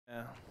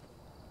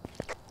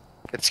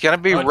It's gonna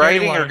be Oh,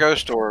 writing water. or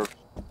ghost orb.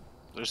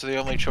 Those are the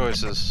only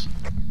choices.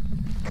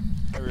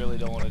 I really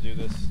don't want to do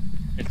this.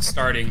 It's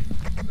starting.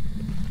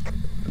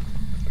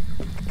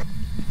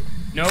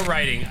 No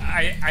writing.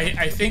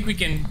 I think we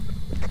can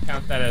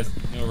count that as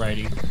no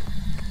writing.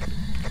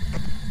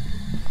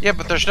 Yeah,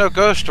 but there's no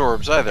ghost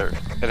orbs either.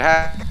 It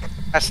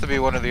has to be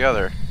one or the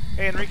other.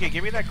 Hey, Enrique,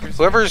 give me that Chris.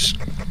 Whoever's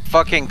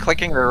fucking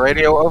clicking the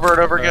radio over and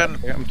over again.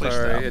 I'm please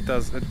sorry.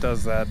 stop. It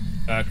does that.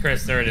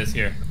 Chris, there it is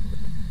here.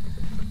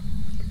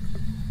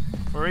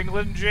 For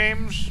England,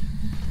 James.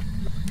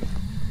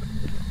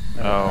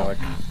 Oh.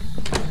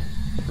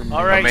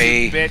 Alright,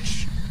 Me. you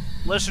bitch.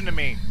 Listen to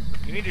me.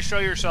 You need to show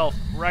yourself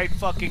right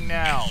fucking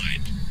now.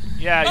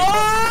 Yeah,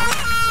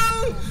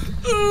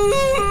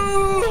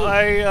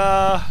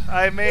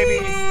 I maybe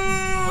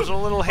was a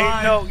little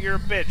hate. No, you're a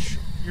bitch.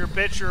 You're a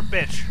bitch, you're a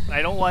bitch.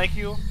 I don't like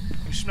you.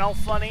 You smell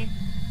funny.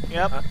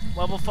 Yep,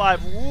 level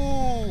 5.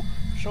 Woo!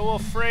 So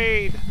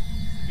afraid.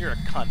 You're a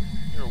cunt.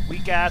 You're a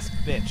weak-ass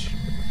bitch.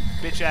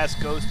 Bitch-ass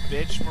ghost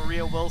bitch,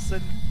 Maria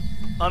Wilson.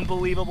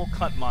 Unbelievable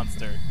cunt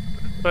monster.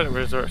 But it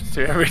resorts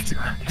to every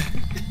time.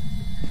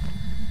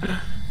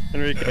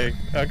 Enrique.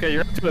 Okay,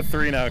 you're up to a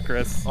 3 now,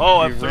 Chris. Oh,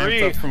 I'm You've ramped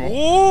 3. up from a-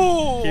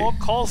 Ooh! I'll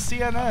call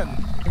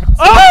CNN.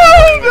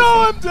 Oh,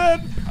 no, I'm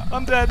dead.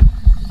 I'm dead.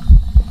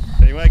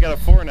 You might got a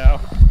 4 now.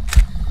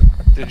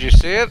 Did you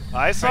see it?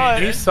 I saw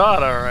You it. saw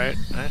it, alright.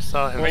 I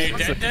saw him. Are you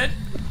dead?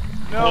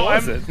 No, What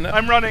was it? No.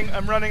 I'm running.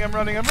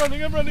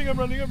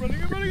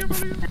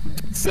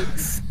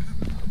 6.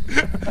 You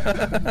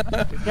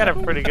got a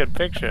pretty good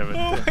picture of it.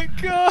 Oh Too. my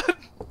god.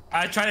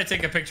 I tried to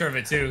take a picture of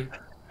it too.